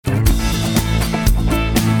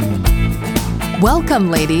Welcome,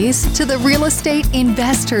 ladies, to the Real Estate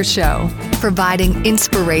Investor Show, providing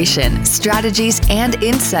inspiration, strategies, and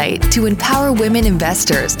insight to empower women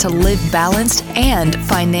investors to live balanced and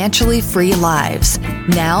financially free lives.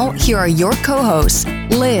 Now, here are your co-hosts,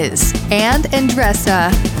 Liz and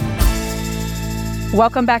Andressa.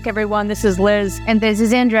 Welcome back, everyone. This is Liz. And this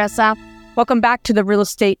is Andressa. Welcome back to the Real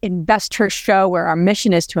Estate Investor Show, where our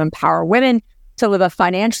mission is to empower women to live a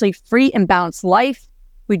financially free and balanced life.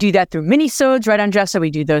 We do that through minisodes, right, Andressa? We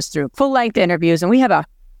do those through full-length interviews. And we have a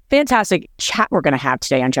fantastic chat we're going to have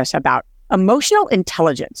today, Andressa, about emotional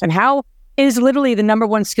intelligence and how it is literally the number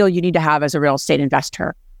one skill you need to have as a real estate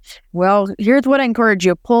investor. Well, here's what I encourage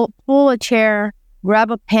you. Pull a chair,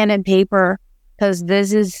 grab a pen and paper, because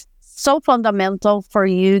this is so fundamental for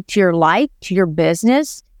you, to your life, to your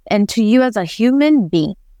business, and to you as a human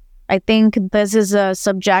being. I think this is a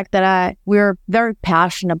subject that we're very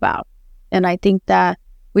passionate about. And I think that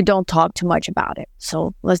we don't talk too much about it.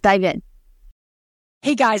 So let's dive in.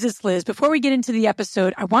 Hey guys, it's Liz. Before we get into the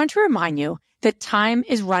episode, I want to remind you that time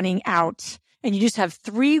is running out and you just have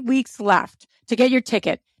 3 weeks left to get your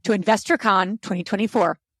ticket to InvestorCon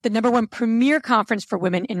 2024, the number one premier conference for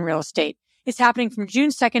women in real estate. It's happening from June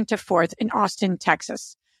 2nd to 4th in Austin,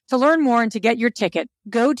 Texas. To learn more and to get your ticket,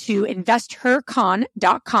 go to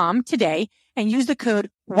InvestHerCon.com today and use the code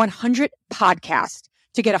 100podcast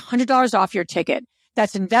to get $100 off your ticket.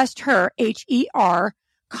 That's InvestHer, H-E-R,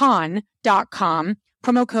 con.com,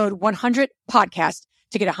 promo code 100podcast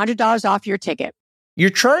to get $100 off your ticket. You're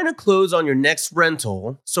trying to close on your next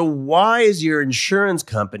rental, so why is your insurance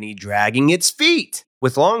company dragging its feet?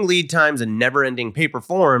 With long lead times and never-ending paper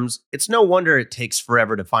forms, it's no wonder it takes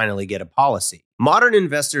forever to finally get a policy. Modern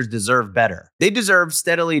investors deserve better. They deserve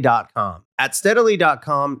Steadily.com. At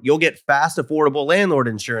Steadily.com, you'll get fast, affordable landlord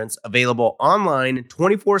insurance available online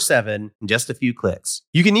 24/7 in just a few clicks.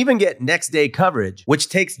 You can even get next-day coverage, which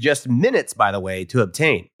takes just minutes, by the way, to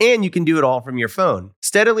obtain. And you can do it all from your phone.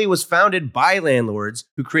 Steadily was founded by landlords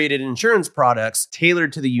who created insurance products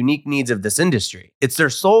tailored to the unique needs of this industry. It's their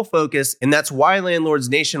sole focus, and that's why landlords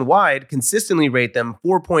nationwide consistently rate them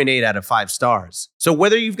 4.8 out of 5 stars. So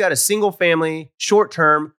whether you've got a single-family,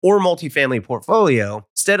 short-term, or multifamily portfolio,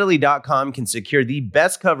 Steadily.com can secure the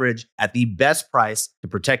best coverage at the best price to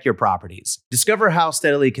protect your properties. Discover how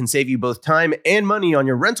Steadily can save you both time and money on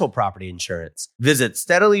your rental property insurance. Visit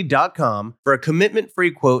Steadily.com for a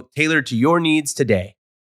commitment-free quote tailored to your needs today.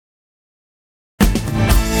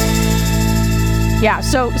 Yeah,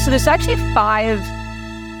 so there's actually five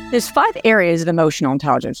areas of emotional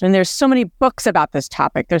intelligence, and there's so many books about this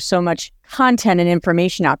topic. There's so much content and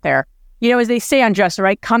information out there. You know, as they say on Dresser,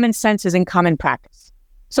 right? Common sense is in common practice.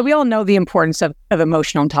 So we all know the importance of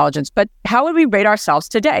emotional intelligence, but how would we rate ourselves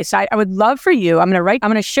today? So I would love for you, I'm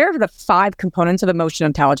going to share the 5 components of emotional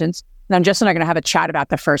intelligence, and I'm just going to have a chat about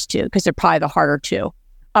the first 2, because they're probably the harder 2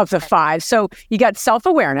 of the 5. So you got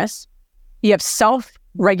self-awareness, you have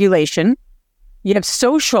self-regulation, you have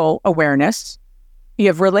social awareness, you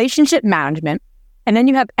have relationship management, and then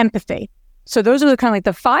you have empathy. So those are the kind of like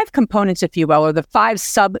the 5 components, if you will, or the 5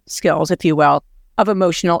 sub-skills, if you will, of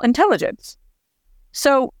emotional intelligence.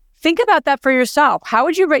 So think about that for yourself. How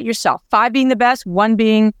would you rate yourself? 5 being the best, 1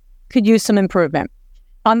 being could use some improvement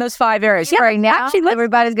on those 5 areas. Yeah, right now, actually,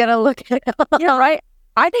 everybody's going to look at it. Yeah, right.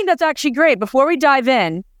 I think that's actually great. Before we dive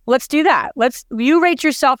in, let's do that. You rate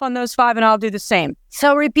yourself on those 5 and I'll do the same.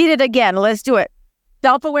 So repeat it again. Let's do it.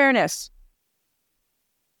 Self-awareness,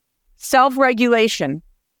 self-regulation,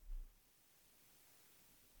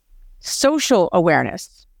 social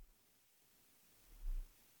awareness,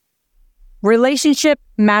 relationship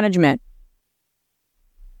management,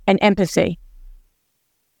 and empathy.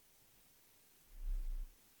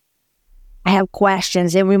 I have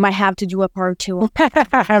questions, and we might have to do a part 2.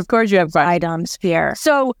 Of course you have questions. Items here.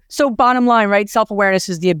 So bottom line, right? Self-awareness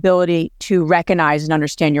is the ability to recognize and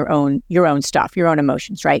understand your own stuff, your own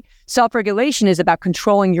emotions, right? Self-regulation is about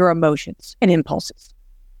controlling your emotions and impulses.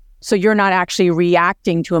 So you're not actually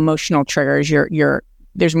reacting to emotional triggers.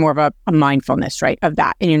 There's more of a mindfulness, right, of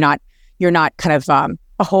that, and you're not kind of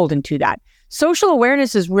beholden to that. Social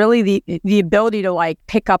awareness is really the ability to like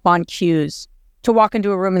pick up on cues, to walk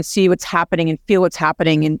into a room and see what's happening and feel what's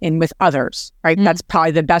happening in with others, right? Mm. That's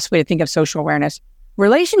probably the best way to think of social awareness.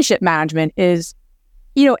 Relationship management is,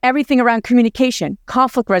 everything around communication,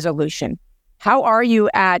 conflict resolution. How are you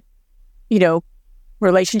at,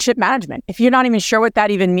 relationship management? If you're not even sure what that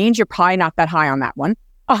even means, you're probably not that high on that one.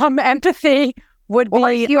 Empathy would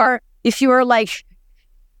be... if you are like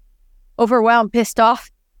overwhelmed, pissed off,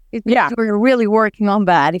 you're really working on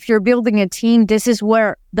that. If you're building a team, this is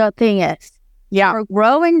where the thing is. Yeah. For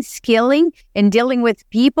growing, skilling, and dealing with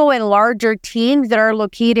people and larger teams that are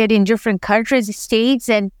located in different countries, states,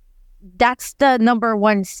 and that's the number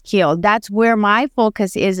one skill. That's where my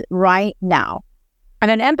focus is right now. And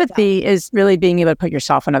then empathy is really being able to put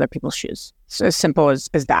yourself in other people's shoes. So as simple as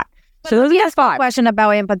that. So those are the 5. Question about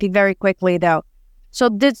empathy very quickly, though. So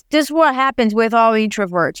this is what happens with all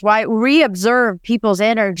introverts, right? We observe people's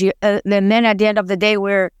energy, and then at the end of the day,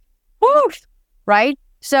 we're, whoosh, right?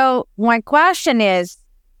 So my question is,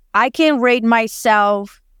 I can rate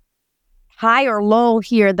myself high or low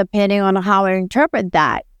here, depending on how I interpret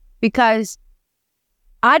that, because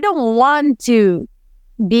I don't want to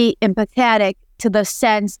be empathetic to the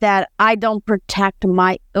sense that I don't protect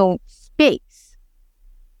my own space.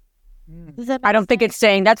 I don't think it's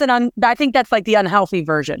saying that's I think that's like the unhealthy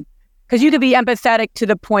version, because you could be empathetic to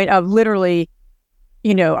the point of literally,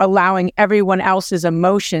 allowing everyone else's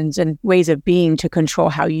emotions and ways of being to control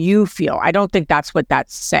how you feel. I don't think that's what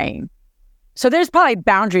that's saying. So there's probably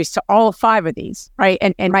boundaries to all 5 of these, right?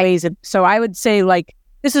 And ways of, so I would say like,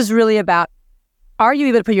 this is really about, are you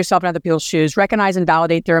able to put yourself in other people's shoes, recognize and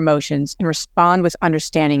validate their emotions, and respond with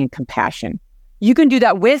understanding and compassion? You can do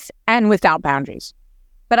that with and without boundaries.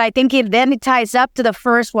 But I think it ties up to the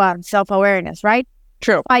first one, self-awareness, right?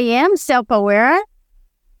 True. If I am self-aware,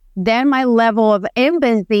 then my level of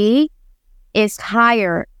empathy is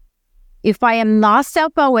higher. If I am not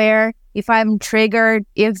self-aware, if I'm triggered,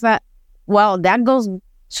 that goes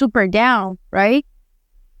super down, right?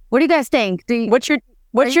 What do you guys think? What's your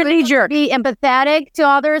knee-jerk? Be empathetic to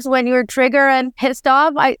others when you're triggered and pissed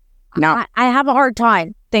off? No. I have a hard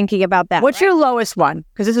time thinking about that. What's your lowest one?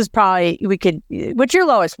 Because this is probably, what's your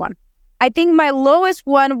lowest one? I think my lowest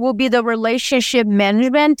one will be the relationship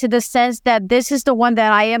management, to the sense that this is the one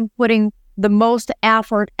that I am putting the most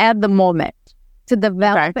effort at the moment to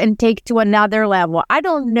develop and take to another level. I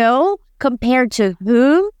don't know compared to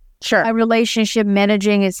whom my relationship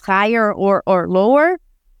managing is higher or lower,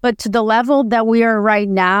 but to the level that we are right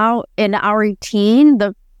now in our team,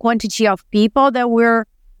 the quantity of people that we're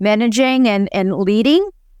managing and leading,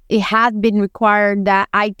 it has been required that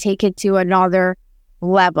I take it to another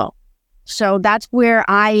level. So that's where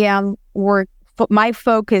I am my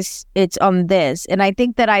focus is on this. And I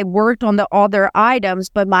think that I worked on the other items,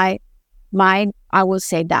 but mine, I will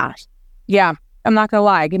say that. Yeah, I'm not going to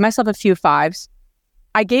lie. I gave myself a few 5s.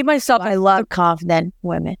 I gave myself... I love confident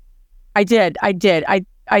women. I did. I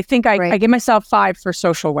think I gave myself 5 for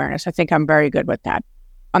social awareness. I think I'm very good with that.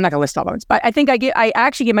 I'm not going to list all of them, but I think I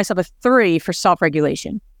actually gave myself a 3 for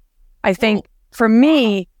self-regulation. I think for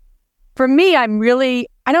me,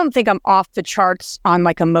 I don't think I'm off the charts on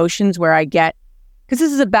like emotions where I get, because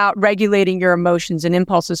this is about regulating your emotions and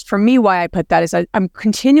impulses. For me, why I put that is I'm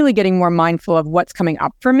continually getting more mindful of what's coming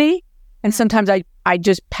up for me. And sometimes I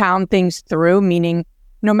just pound things through, meaning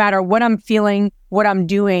no matter what I'm feeling, what I'm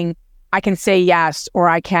doing, I can say yes, or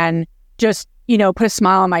I can just, put a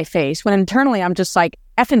smile on my face when internally I'm just like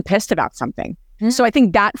effing pissed about something. Mm-hmm. So I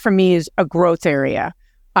think that for me is a growth area.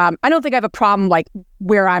 I don't think I have a problem like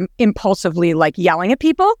where I'm impulsively like yelling at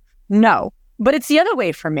people. No, but it's the other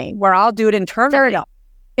way for me where I'll do it internally.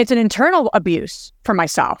 It's an internal abuse for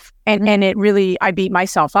myself. And it really, I beat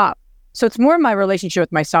myself up. So it's more my relationship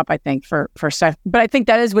with myself, I think, for self. But I think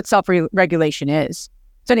that is what self-regulation is.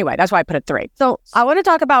 So anyway, that's why I put it 3. So I want to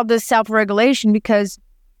talk about this self-regulation because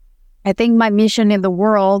I think my mission in the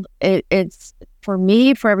world, it's for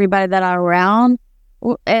me, for everybody that I'm around,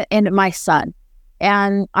 and my son.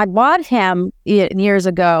 And I bought him years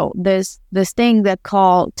ago this thing that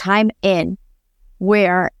called Time In,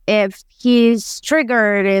 where if he's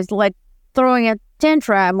triggered, is like throwing a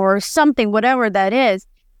tantrum or something, whatever that is,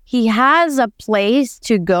 he has a place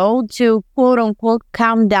to go to, quote unquote,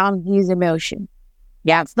 calm down his emotion.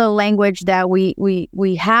 Yeah, it's the language that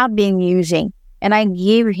we have been using. And I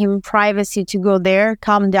gave him privacy to go there,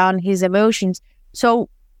 calm down his emotions. So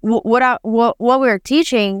what we're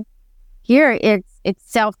teaching here, it's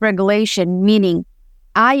self-regulation, meaning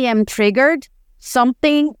I am triggered,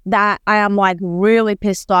 something that I am like really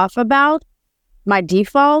pissed off about, my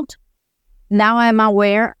default. Now I'm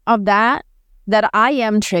aware of that I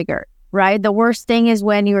am triggered, right? The worst thing is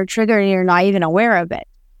when you're triggered and you're not even aware of it.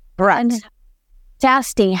 Correct. And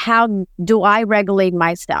testing, how do I regulate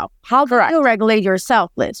myself? How do you regulate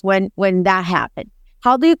yourself, Liz, when that happened?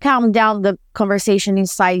 How do you calm down the conversation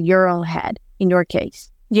inside your own head, in your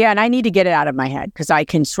case? Yeah, and I need to get it out of my head because I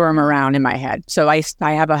can swirl around in my head. So I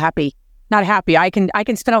have I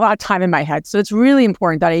can spend a lot of time in my head. So it's really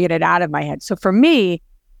important that I get it out of my head. So for me,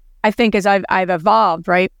 I think as I've evolved,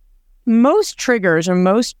 right, most triggers or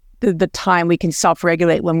most of the time we can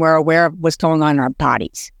self-regulate when we're aware of what's going on in our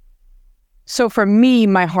bodies. So for me,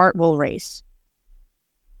 my heart will race.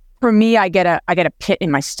 For me, I get a pit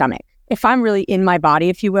in my stomach. If I'm really in my body,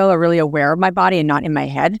 if you will, or really aware of my body and not in my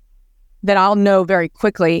head, then I'll know very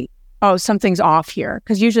quickly, oh, something's off here.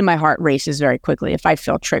 Because usually my heart races very quickly if I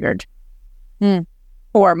feel triggered.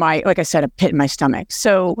 Or like I said, a pit in my stomach.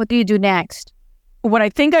 So what do you do next? What I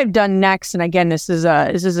think I've done next, and again, this is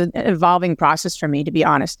an evolving process for me, to be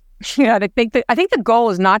honest. I think the goal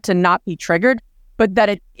is not to not be triggered, but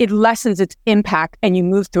that it lessens its impact and you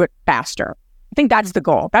move through it faster. I think that's the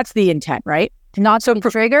goal. That's the intent, right? Not so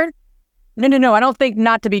triggered? No. I don't think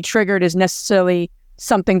not to be triggered is necessarily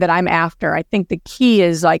something that I'm after. I think the key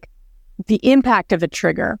is like the impact of the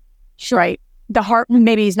trigger, right? The heart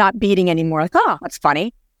maybe is not beating anymore. Like, oh, that's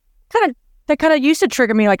funny. That kind of used to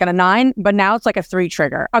trigger me like on a 9, but now it's like a 3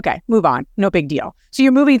 trigger. Okay, move on. No big deal. So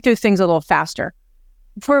you're moving through things a little faster.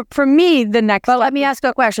 For me, the next... But let me ask you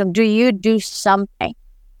a question. Do you do something?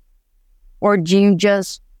 Or do you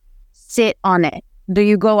just sit on it? Do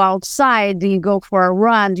you go outside? Do you go for a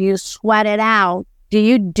run? Do you sweat it out? Do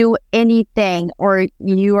you do anything? Or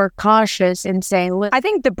you are cautious in saying... I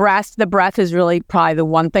think the breath is really probably the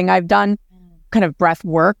one thing I've done. Kind of breath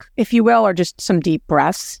work, if you will, or just some deep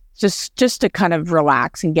breaths. Just to kind of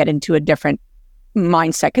relax and get into a different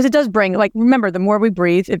mindset. Because it does bring, like, remember, the more we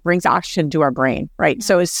breathe, it brings oxygen to our brain, right?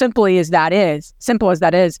 So as simple as that is,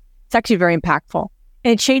 it's actually very impactful.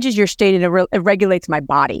 And it changes your state and it regulates my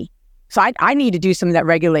body. So I need to do something that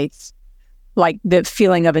regulates, like, the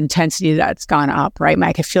feeling of intensity that's gone up, right?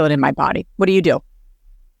 I can feel it in my body. What do you do?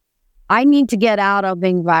 I need to get out of the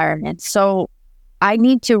environment. So I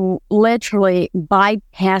need to literally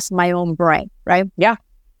bypass my own brain, right? Yeah.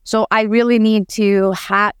 So I really need to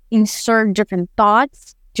insert different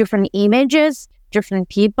thoughts, different images, different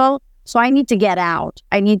people. So I need to get out.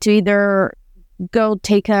 I need to either go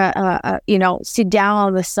take sit down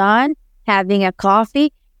on the sun, having a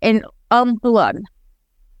coffee, and unplug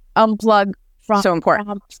from so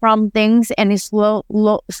important from things, and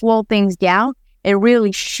slow things down and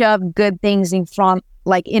really shove good things in front,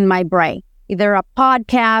 like in my brain, either a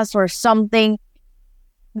podcast or something.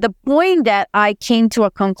 The point that I came to a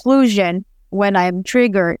conclusion when I'm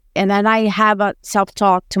triggered, and then I have a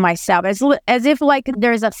self-talk to myself, as if like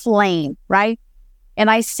there's a flame, right? And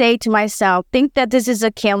I say to myself, think that this is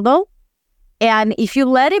a candle, and if you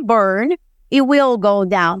let it burn, it will go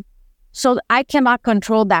down. So I cannot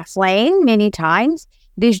control that flame many times.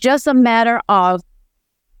 It's just a matter of,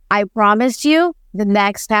 I promise you, the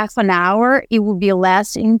next half an hour, it will be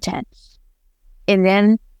less intense. And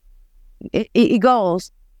then it goes.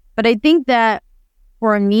 But I think that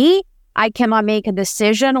for me, I cannot make a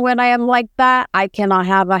decision when I am like that. I cannot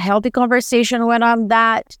have a healthy conversation when I'm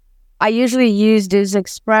that. I usually use this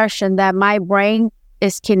expression that my brain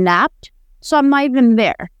is kidnapped, so I'm not even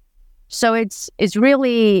there. So it's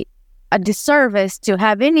really a disservice to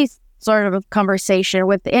have any sort of conversation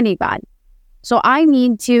with anybody. So I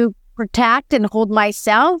need to protect and hold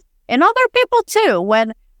myself and other people too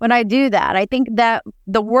when I do that. I think that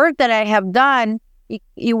the work that I have done,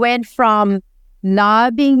 it went from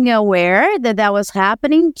not being aware that was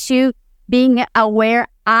happening to being aware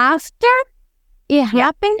after it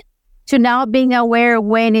happened to now being aware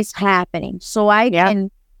when it's happening. So I can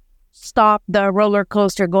stop the roller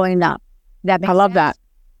coaster going up. I love that.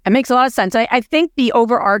 It makes a lot of sense. I think the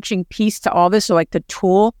overarching piece to all this, or like the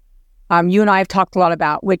tool, you and I have talked a lot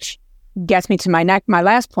about, which gets me to my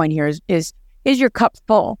last point here is your cup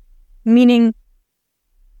full? Meaning,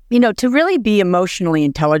 to really be emotionally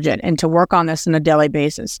intelligent and to work on this on a daily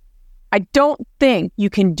basis. I don't think you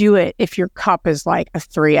can do it if your cup is like a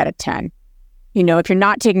 3 out of 10. If you're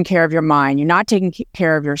not taking care of your mind, you're not taking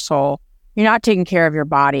care of your soul, you're not taking care of your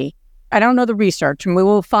body. I don't know the research, and we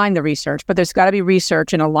will find the research, but there's got to be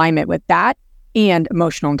research in alignment with that and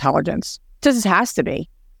emotional intelligence. It just has to be.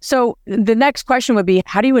 So the next question would be,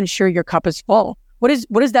 how do you ensure your cup is full? What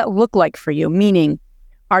does that look like for you? Meaning,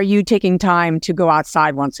 are you taking time to go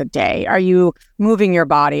outside once a day? Are you moving your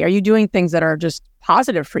body? Are you doing things that are just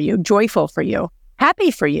positive for you, joyful for you,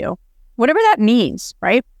 happy for you? Whatever that means,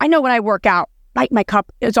 right? I know when I work out, like, my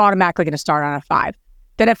cup is automatically going to start on a 5.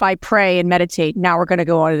 Then if I pray and meditate, now we're going to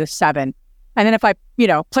go on to 7. And then if I,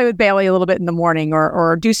 play with Bailey a little bit in the morning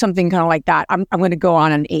or do something kind of like that, I'm going to go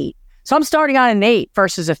on an 8. So I'm starting on an 8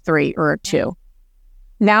 versus a 3 or a 2.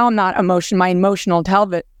 Now I'm not my emotional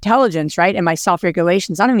intelligence, right? And my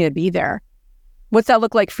self-regulation is not even going to be there. What's that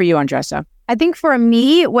look like for you, Andressa? I think for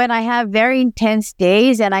me, when I have very intense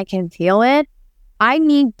days and I can feel it, I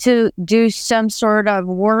need to do some sort of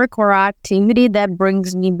work or activity that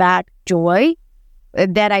brings me back joy,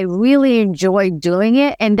 that I really enjoy doing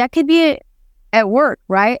it. And that could be at work,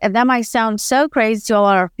 right? And that might sound so crazy to a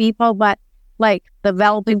lot of people, but like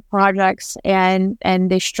developing projects and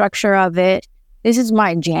the structure of it, this is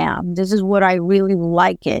my jam. This is what I really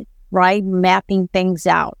like it, right? Mapping things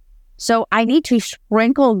out. So I need to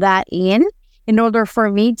sprinkle that in order for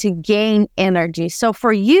me to gain energy. So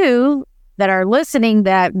for you that are listening,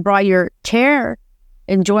 that brought your chair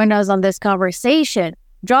and joined us on this conversation,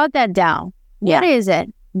 jot that down. Yeah. What is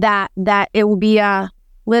it that it will be a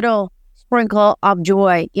little sprinkle of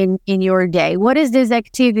joy in your day? What is this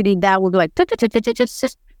activity that will be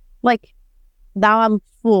like now I'm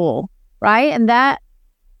full, right? And that,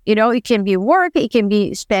 it can be work, it can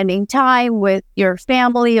be spending time with your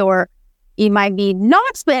family, or it might be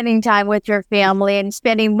not spending time with your family and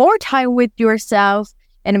spending more time with yourself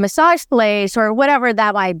in a massage place or whatever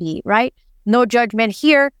that might be, right? No judgment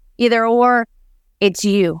here, either or. It's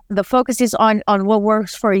you. The focus is on what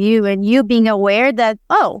works for you, and you being aware that,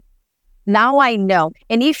 oh, now I know.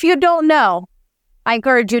 And if you don't know, I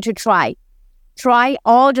encourage you to try. Try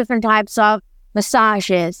all different types of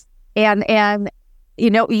massages and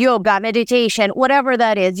yoga, meditation, whatever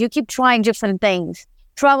that is. You keep trying different things.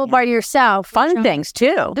 Travel by yourself. Fun things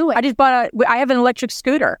too. Do it. I have an electric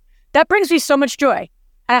scooter. That brings me so much joy.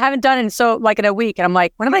 I haven't done it in a week. And I'm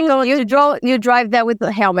like, when am I going to you drive that with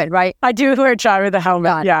the helmet, right? I do wear a driver with a helmet.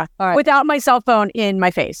 God. Yeah. All right. Without my cell phone in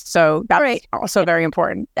my face. So that's also very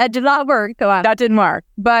important. That did not work. Go on. That didn't work.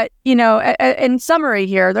 But, in summary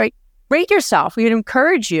here, like, rate yourself. We would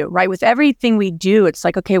encourage you, right? With everything we do, it's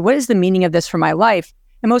like, okay, what is the meaning of this for my life?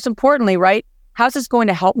 And most importantly, right? How's this going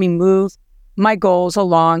to help me move my goals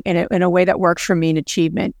along in a way that works for me in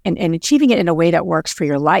achievement and achieving it in a way that works for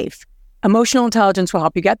your life? Emotional intelligence will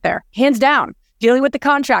help you get there. Hands down. Dealing with the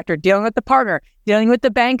contractor, dealing with the partner, dealing with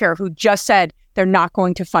the banker who just said they're not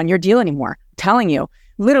going to fund your deal anymore. I'm telling you,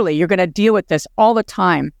 literally, you're going to deal with this all the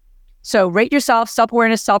time. So rate yourself,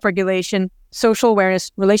 self-awareness, self-regulation, social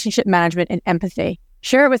awareness, relationship management, and empathy.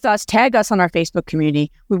 Share it with us. Tag us on our Facebook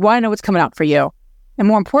community. We want to know what's coming out for you. And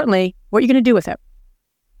more importantly, what you're going to do with it.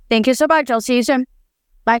 Thank you so much. I'll see you soon.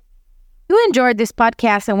 Bye. If you enjoyed this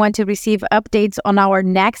podcast and want to receive updates on our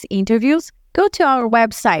next interviews, go to our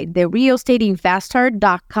website,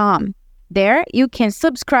 therealestateinvestor.com. There, you can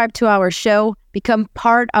subscribe to our show, become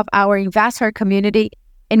part of our investor community,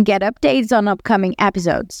 and get updates on upcoming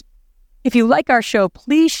episodes. If you like our show,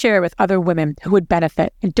 please share it with other women who would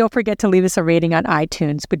benefit. And don't forget to leave us a rating on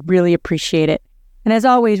iTunes. We'd really appreciate it. And as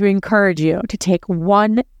always, we encourage you to take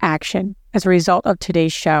one action as a result of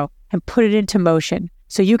today's show and put it into motion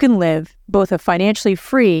so you can live both a financially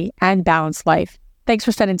free and balanced life. Thanks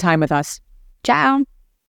for spending time with us. Ciao.